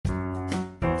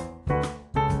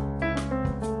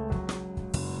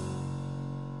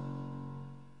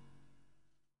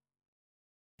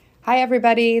Hi,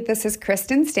 everybody. This is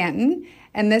Kristen Stanton,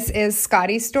 and this is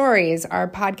Scotty Stories, our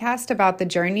podcast about the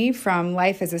journey from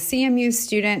life as a CMU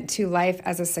student to life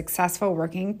as a successful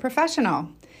working professional.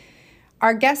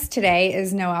 Our guest today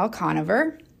is Noelle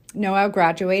Conover. Noelle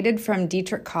graduated from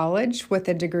Dietrich College with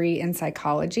a degree in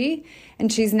psychology,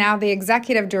 and she's now the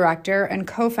executive director and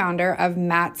co-founder of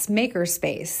Matt's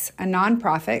Makerspace, a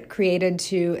nonprofit created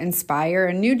to inspire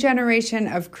a new generation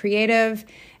of creative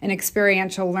and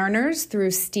experiential learners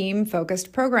through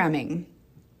STEAM-focused programming.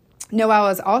 Noelle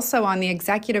is also on the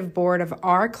executive board of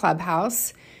Our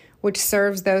Clubhouse, which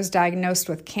serves those diagnosed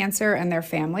with cancer and their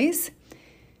families.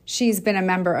 She's been a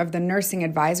member of the Nursing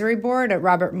Advisory Board at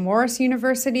Robert Morris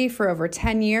University for over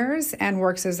 10 years and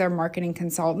works as their marketing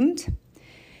consultant.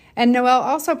 And Noelle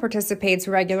also participates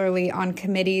regularly on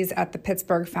committees at the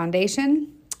Pittsburgh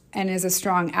Foundation and is a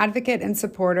strong advocate and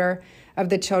supporter of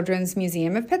the Children's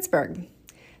Museum of Pittsburgh.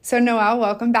 So Noelle,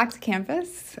 welcome back to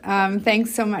campus.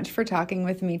 Thanks so much for talking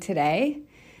with me today.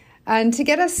 And to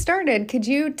get us started, could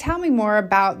you tell me more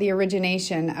about the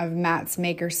origination of Matt's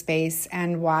Makerspace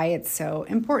and why it's so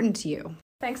important to you?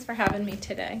 Thanks for having me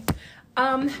today.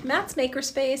 Matt's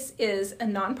Makerspace is a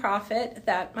nonprofit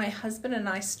that my husband and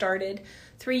I started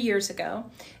 3 years ago.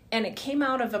 And it came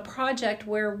out of a project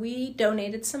where we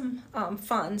donated some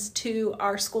funds to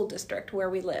our school district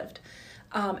where we lived.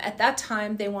 At that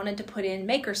time, they wanted to put in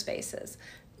makerspaces.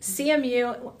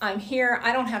 CMU, I'm here,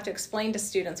 I don't have to explain to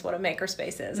students what a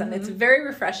makerspace is. And it's very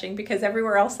refreshing because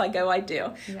everywhere else I go, I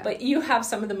do. Yeah. But you have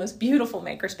some of the most beautiful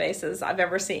makerspaces I've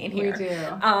ever seen here. We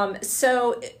do.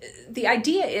 So the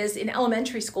idea is in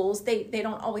elementary schools, they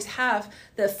don't always have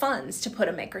the funds to put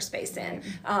a makerspace in.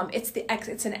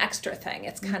 It's an extra thing.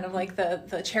 It's kind of like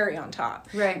the cherry on top.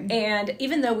 Right. And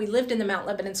even though we lived in the Mount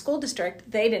Lebanon School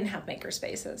District, they didn't have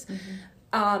makerspaces.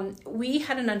 We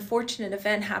had an unfortunate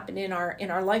event happen in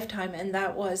our lifetime, and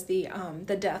that was the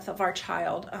death of our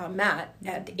child, Matt,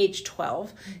 at age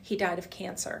 12. He died of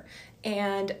cancer.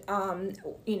 And,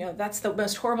 that's the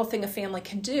most horrible thing a family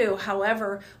can do.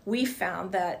 However, we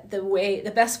found that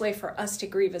the best way for us to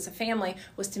grieve as a family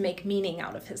was to make meaning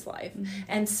out of his life.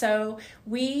 And so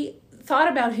we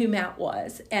thought about who Matt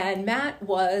was, and Matt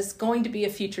was going to be a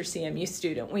future CMU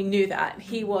student. We knew that.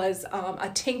 He was a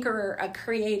tinkerer, a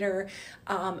creator,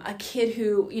 a kid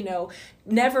who,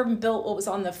 never built what was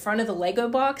on the front of the Lego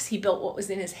box. He built what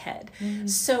was in his head.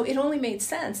 So it only made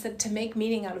sense that to make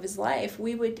meaning out of his life,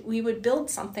 we would build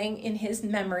something in his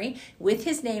memory with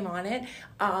his name on it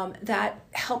that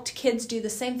helped kids do the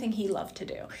same thing he loved to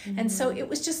do. And so it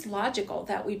was just logical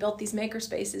that we built these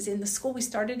makerspaces in the school. We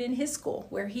started in his school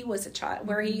where he was a child,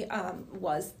 where he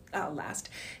was last.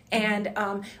 And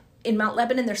in Mount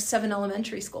Lebanon, there's 7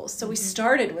 elementary schools. So we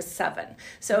started with 7.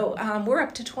 So we're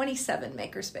up to 27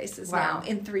 makerspaces now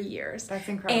in 3 years. That's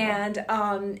incredible.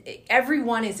 And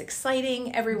everyone is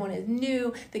exciting. Everyone is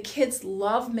new. The kids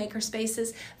love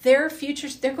makerspaces. They're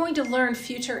going to learn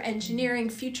future engineering,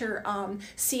 future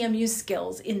CMU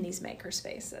skills in these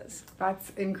makerspaces. That's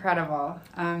incredible.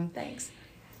 Thanks.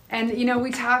 And,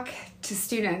 we talk to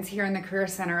students here in the Career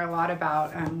Center a lot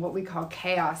about what we call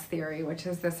chaos theory, which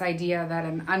is this idea that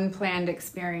an unplanned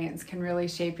experience can really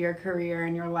shape your career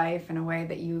and your life in a way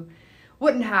that you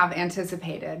wouldn't have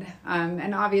anticipated.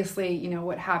 And obviously,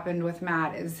 what happened with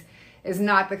Matt is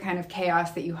not the kind of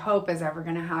chaos that you hope is ever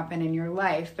going to happen in your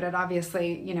life, but it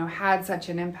obviously, had such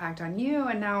an impact on you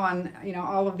and now on,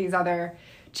 all of these other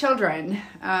children.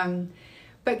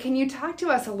 But can you talk to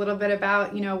us a little bit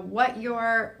about, what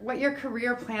your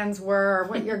career plans were, or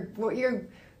what your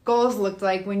goals looked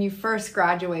like when you first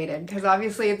graduated? Because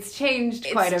obviously it's changed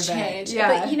quite a bit.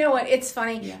 Yeah. But you know what? It's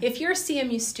funny. Yeah. If you're a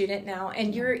CMU student now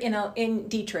and you're in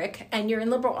Dietrich and you're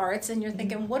in liberal arts and you're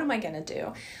thinking, what am I going to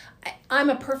do? I'm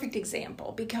a perfect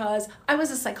example because I was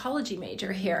a psychology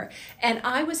major here, and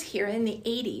I was here in the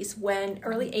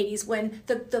early 80s when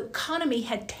the economy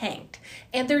had tanked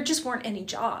and there just weren't any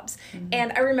jobs.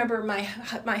 And I remember my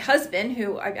husband,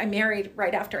 who I married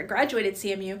right after I graduated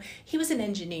CMU, he was an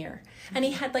engineer, and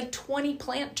he had like 20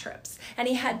 plant trips and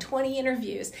he had 20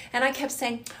 interviews, and I kept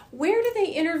saying, where do they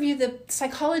interview the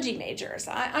psychology majors?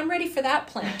 I'm ready for that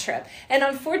plant trip. And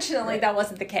unfortunately that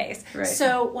wasn't the case. Right.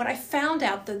 So when I found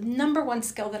out, the number one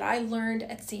skill that I learned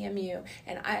at CMU,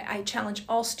 and I challenge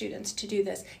all students to do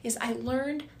this, is I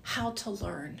learned how to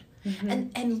learn.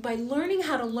 And by learning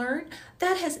how to learn,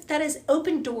 that has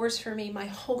opened doors for me my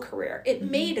whole career. It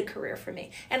made a career for me.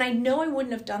 And I know I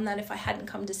wouldn't have done that if I hadn't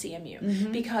come to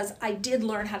CMU because I did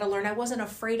learn how to learn. I wasn't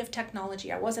afraid of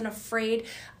technology. I wasn't afraid.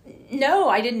 no,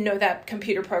 I didn't know that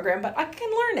computer program, but I can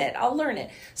learn it. I'll learn it.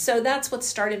 So that's what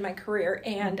started my career.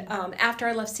 And after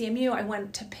I left CMU, I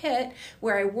went to Pitt,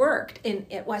 where I worked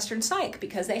at Western Psych,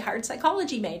 because they hired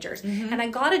psychology majors. And I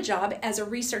got a job as a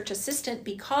research assistant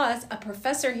because a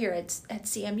professor here at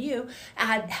CMU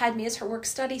had me as her work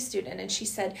study student. And she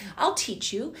said, I'll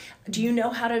teach you. Do you know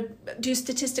how to do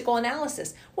statistical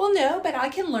analysis? Well, no, but I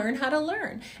can learn how to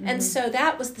learn. And so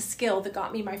that was the skill that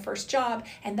got me my first job.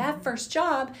 And that first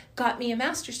job got me a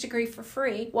master's degree for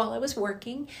free while I was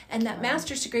working, and that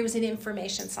master's degree was in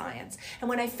information science. And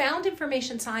when I found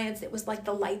information science, it was like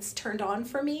the lights turned on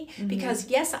for me, because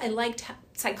yes, I liked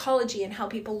psychology and how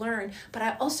people learn, but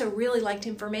I also really liked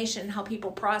information and how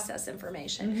people process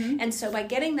information. And so by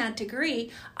getting that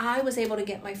degree, I was able to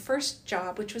get my first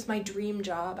job, which was my dream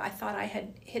job. I thought I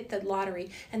had hit the lottery,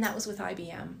 and that was with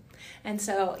IBM. And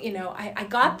so, I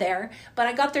got there, but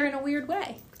I got there in a weird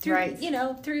way.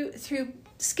 Through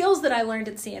skills that I learned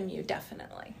at CMU,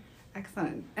 definitely.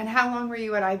 Excellent. And how long were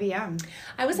you at IBM?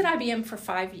 I was at IBM for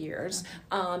 5 years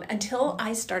until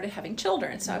I started having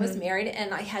children. So I was married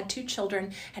and I had 2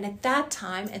 children. And at that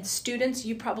time, and students,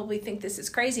 you probably think this is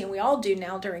crazy, and we all do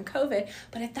now during COVID,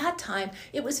 but at that time,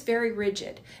 it was very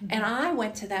rigid. And I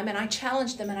went to them and I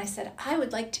challenged them and I said, I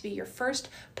would like to be your first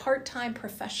part-time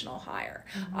professional hire.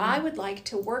 I would like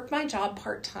to work my job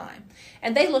part-time.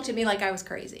 And they looked at me like I was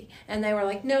crazy. And they were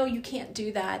like, no, you can't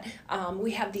do that.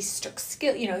 We have these strict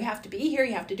skills, you have to be here,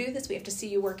 you have to do this, we have to see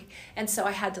you working. And so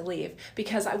I had to leave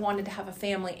because I wanted to have a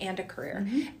family and a career.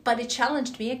 But it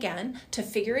challenged me again to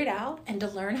figure it out and to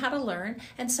learn how to learn.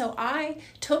 And so I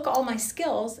took all my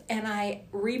skills and I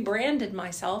rebranded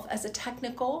myself as a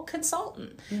technical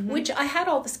consultant, which I had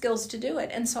all the skills to do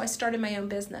it. And so I started my own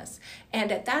business.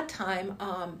 And at that time,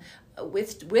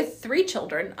 with 3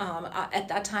 children, at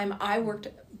that time I worked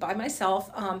by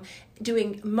myself,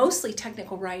 doing mostly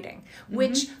technical writing,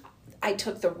 which I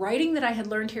took the writing that I had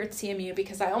learned here at CMU,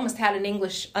 because I almost had an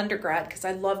English undergrad because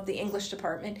I loved the English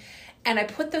department, and I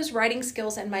put those writing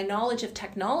skills and my knowledge of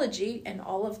technology and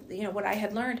all of what I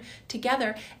had learned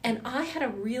together, and I had a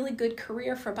really good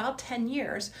career for about 10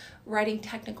 years writing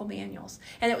technical manuals.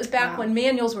 And it was back when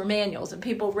manuals were manuals and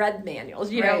people read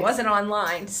manuals, it wasn't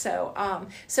online. So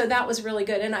so that was really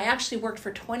good. And I actually worked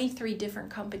for 23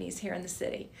 different companies here in the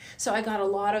city. So I got a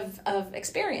lot of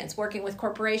experience working with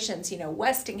corporations,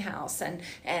 Westinghouse and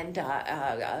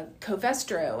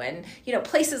Covestro and,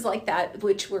 places like that,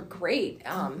 which were great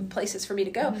places for me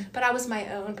to go. But I was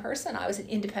my own person. I was an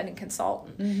independent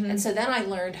consultant. And so then I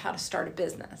learned how to start a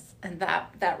business. And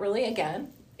that really,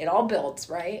 again, it all builds,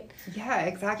 right? Yeah,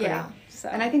 exactly. Yeah, so.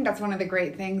 And I think that's one of the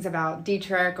great things about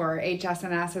Dietrich, or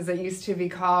HS&S as it used to be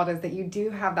called, is that you do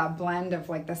have that blend of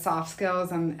like the soft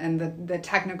skills and the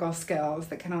technical skills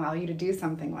that can allow you to do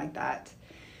something like that.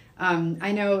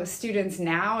 I know students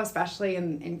now, especially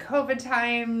in COVID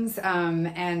times,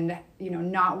 and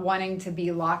not wanting to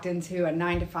be locked into a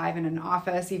 9-to-5 in an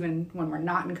office, even when we're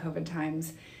not in COVID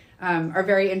times, are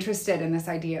very interested in this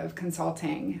idea of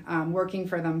consulting, working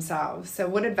for themselves. So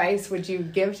what advice would you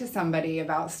give to somebody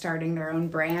about starting their own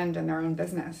brand and their own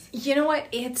business? You know what?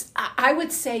 I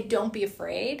would say don't be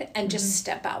afraid and just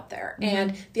step out there.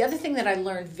 And the other thing that I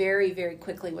learned very, very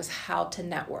quickly was how to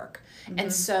network.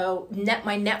 And so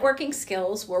my networking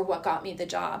skills were what got me the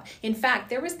job. In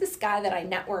fact, there was this guy that I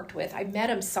networked with. I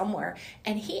met him somewhere,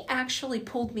 and he actually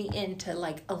pulled me into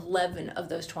like 11 of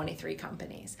those 23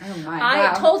 companies. Oh my!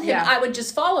 I told him I would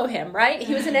just follow him, right?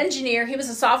 He was an engineer. He was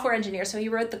a software engineer, so he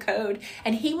wrote the code.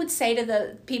 And he would say to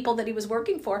the people that he was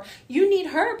working for, you need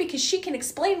her because she can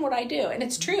explain what I do. And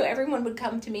it's true. Everyone would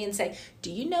come to me and say,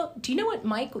 do you know what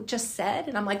Mike just said?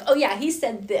 And I'm like, oh yeah, he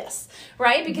said this,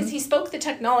 right? Because he spoke the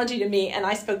technology to me and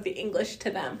I spoke the English to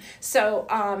them. So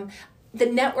the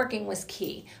networking was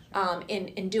key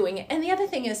in doing it. And the other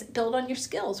thing is build on your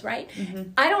skills, right?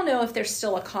 I don't know if there's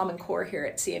still a Common Core here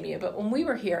at CMU, but when we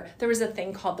were here, there was a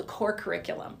thing called the core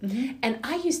curriculum. And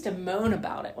I used to moan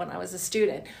about it when I was a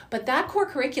student. But that core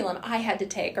curriculum I had to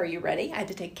take, are you ready? I had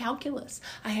to take calculus.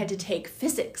 I had to take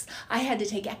physics. I had to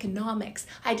take economics.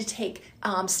 I had to take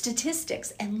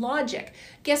statistics and logic.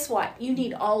 Guess what? You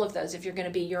need all of those if you're going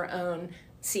to be your own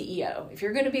CEO. If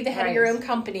you're going to be the head of your own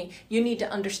company, you need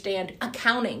to understand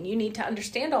accounting. You need to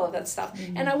understand all of that stuff.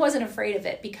 And I wasn't afraid of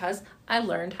it because I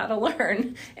learned how to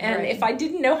learn. And if I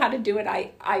didn't know how to do it,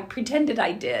 I pretended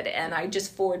I did, and I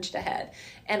just forged ahead.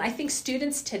 And I think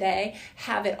students today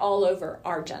have it all over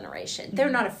our generation. They're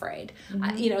not afraid.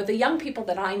 The young people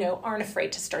that I know aren't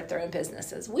afraid to start their own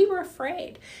businesses. We were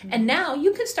afraid. And now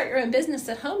you can start your own business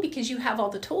at home because you have all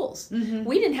the tools.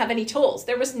 We didn't have any tools.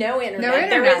 There was no internet.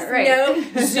 There was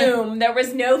no Zoom. There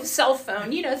was no cell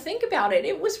phone. Think about it.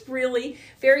 It was really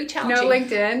very challenging. No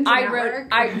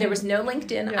LinkedIn. There was no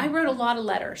LinkedIn. I wrote a lot of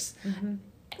letters.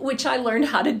 Which I learned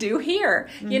how to do here.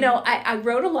 I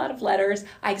wrote a lot of letters.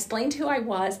 I explained who I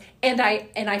was, and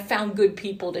I found good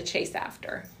people to chase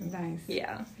after. Nice.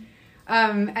 Yeah.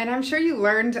 And I'm sure you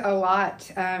learned a lot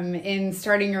in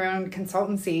starting your own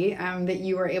consultancy that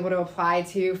you were able to apply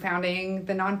to founding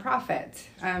the nonprofit.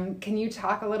 Can you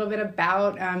talk a little bit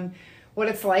about what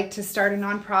it's like to start a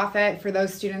nonprofit for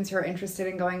those students who are interested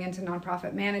in going into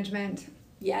nonprofit management?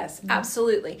 Yes,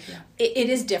 absolutely. Yeah. It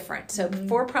is different. So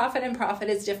for-profit and profit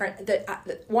is different.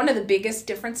 One of the biggest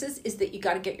differences is that you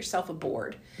got to get yourself a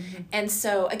board. And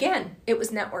so, again, it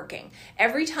was networking.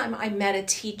 Every time I met a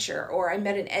teacher or I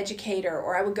met an educator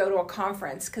or I would go to a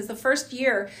conference, because the first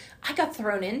year I got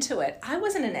thrown into it. I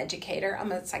wasn't an educator.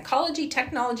 I'm a psychology,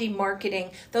 technology, marketing.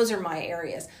 Those are my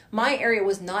areas. My area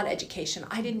was not education.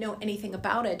 I didn't know anything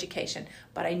about education,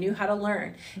 but I knew how to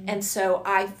learn. And so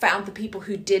I found the people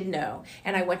who did know.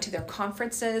 And I went to their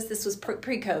conferences. This was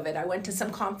pre-COVID. I went to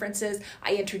some conferences.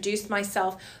 I introduced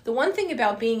myself. The one thing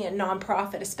about being a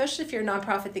nonprofit, especially if you're a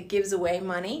nonprofit that gives away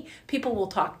money, people will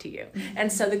talk to you. And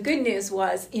so the good news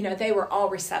was, they were all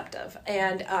receptive.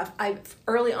 And I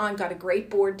early on got a great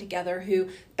board together who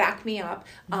backed me up.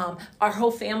 Our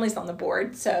whole family's on the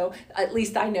board, so at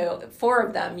least I know 4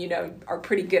 of them, are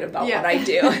pretty good about what I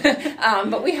do.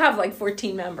 But we have like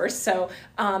 14 members, so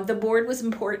the board was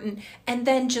important. And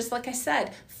then, just like I said,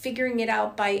 figuring it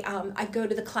out by, I go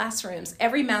to the classrooms.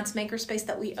 Every Mounts Makerspace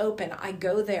that we open, I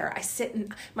go there. I sit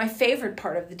and my favorite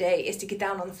part of the day is to get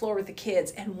down on the floor with the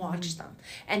kids and watch them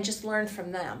and just learn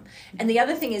from them. And the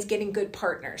other thing is getting good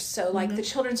partners. So like the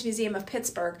Children's Museum of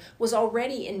Pittsburgh was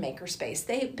already in Makerspace.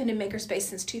 They've been in Makerspace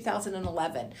since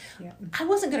 2011. I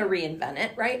wasn't going to reinvent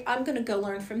it, right? I'm going to go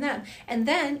learn from them. And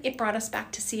then it brought us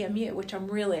back to CMU, which I'm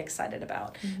really excited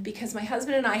about because my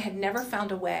husband and I had never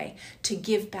found a way to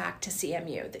give back to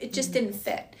CMU. It just didn't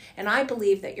fit. And I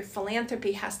believe that your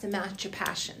philanthropy has to match your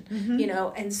passion,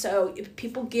 and so if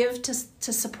people give to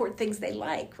support things they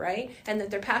like, right? And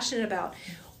that they're passionate about.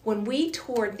 When we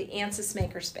toured the ANSYS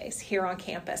Makerspace here on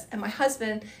campus, and my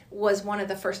husband was one of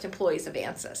the first employees of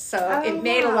ANSYS, so it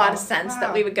made a lot of sense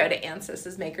that we would go to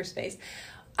ANSYS' Makerspace.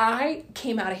 I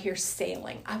came out of here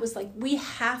sailing. I was like, we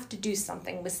have to do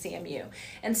something with CMU.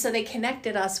 And so they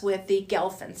connected us with the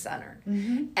Gelfand Center.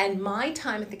 And my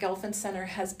time at the Gelfand Center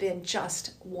has been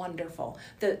just wonderful.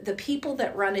 The people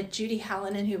that run it, Judy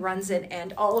Hallinan, who runs it,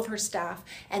 and all of her staff,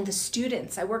 and the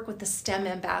students. I work with the STEM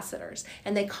ambassadors,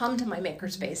 and they come to my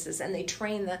makerspaces, and they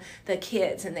train the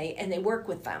kids, and they work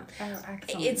with them. Oh,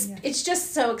 excellent. It's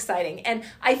just so exciting. And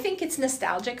I think it's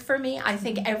nostalgic for me. I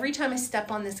think every time I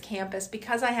step on this campus,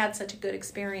 because I had such a good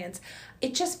experience,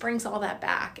 it just brings all that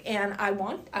back, and I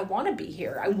want to be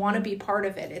here. I want to be part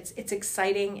of it. It's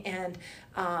exciting, and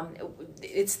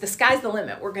it's the sky's the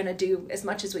limit. We're going to do as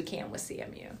much as we can with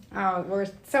CMU. Oh, we're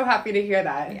so happy to hear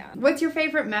that. Yeah. What's your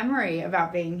favorite memory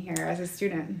about being here as a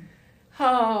student?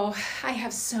 Oh, I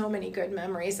have so many good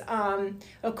memories.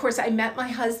 Of course, I met my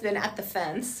husband at the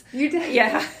fence. You did?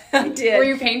 Yeah, I did. Were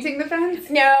you painting the fence?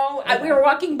 No, we were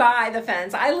walking by the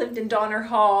fence. I lived in Donner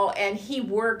Hall, and he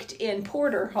worked in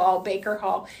Porter Hall, Baker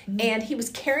Hall, and he was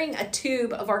carrying a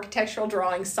tube of architectural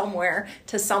drawings somewhere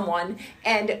to someone,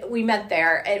 and we met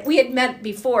there. And we had met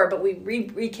before, but we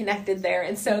reconnected there,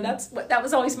 and so that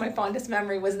was always my fondest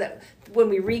memory, was that when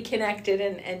we reconnected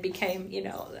and became,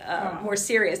 more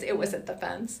serious, it was at the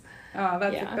fence. Oh,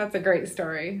 that's a great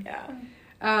story. Yeah.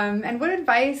 And what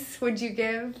advice would you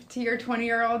give to your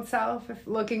 20-year-old self, if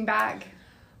looking back?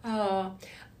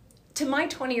 To my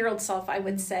 20-year-old self, I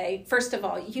would say, first of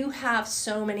all, you have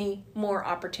so many more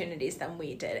opportunities than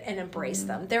we did, and embrace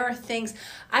them. There are things,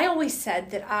 I always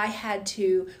said that I had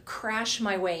to crash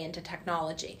my way into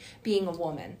technology, being a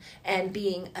woman and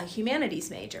being a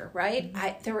humanities major, right?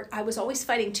 I was always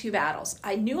fighting 2 battles.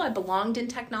 I knew I belonged in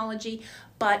technology,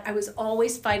 but I was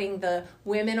always fighting the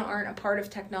women aren't a part of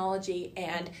technology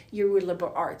and you were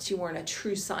liberal arts. You weren't a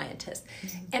true scientist.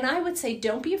 And I would say,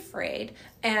 don't be afraid.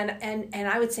 And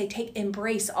I would say,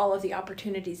 embrace all of the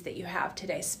opportunities that you have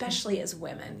today, especially as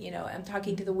women. I'm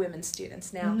talking to the women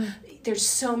students now. There's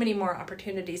so many more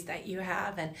opportunities that you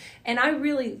have. And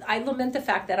I lament the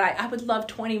fact that I would love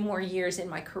 20 more years in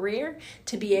my career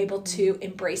to be able to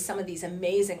embrace some of these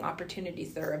amazing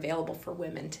opportunities that are available for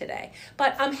women today.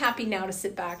 But I'm happy now to sit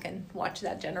sit back and watch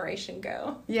that generation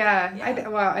go. Yeah.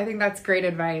 I think that's great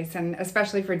advice, and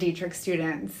especially for Dietrich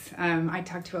students. I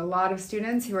talk to a lot of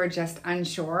students who are just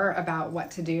unsure about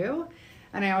what to do.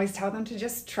 And I always tell them to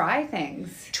just try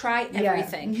things. Try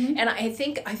everything. Yeah. Mm-hmm. And I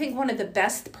think one of the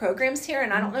best programs here,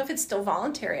 and I don't know if it's still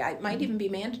voluntary, it might even be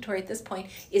mandatory at this point,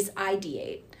 is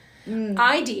Ideate.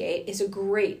 Ideate is a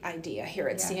great idea here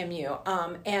at CMU,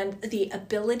 and the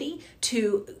ability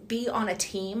to be on a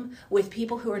team with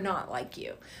people who are not like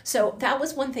you. So that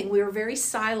was one thing. We were very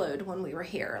siloed when we were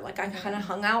here. Like, I kind of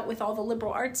hung out with all the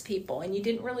liberal arts people, and you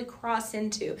didn't really cross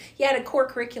into, you had a core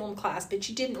curriculum class, but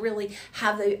you didn't really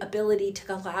have the ability to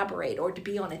collaborate or to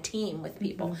be on a team with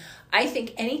people. I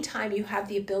think anytime you have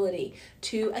the ability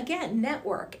to, again,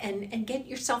 network and get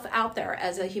yourself out there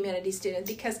as a humanities student,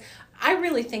 because I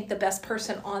really think the best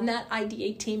person on that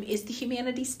Ideate team is the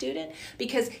humanities student,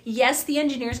 because yes, the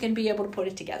engineer is going to be able to put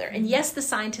it together, and yes, the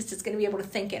scientist is going to be able to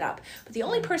think it up, but the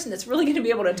only person that's really going to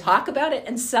be able to talk about it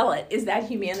and sell it is that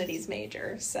humanities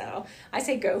major. So I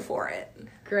say go for it.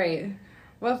 Great.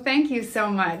 Well, thank you so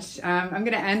much. I'm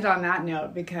going to end on that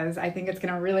note because I think it's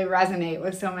going to really resonate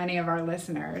with so many of our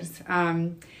listeners.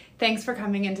 Thanks for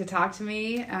coming in to talk to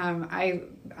me.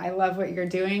 I love what you're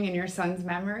doing in your son's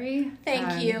memory.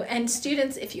 Thank you. And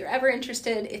students, if you're ever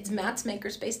interested, it's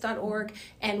mattsmakerspace.org,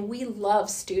 and we love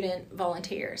student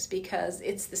volunteers because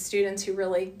it's the students who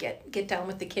really get down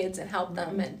with the kids and help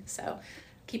them, and so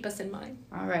keep us in mind.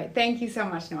 All right. Thank you so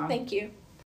much, Noelle. Thank you.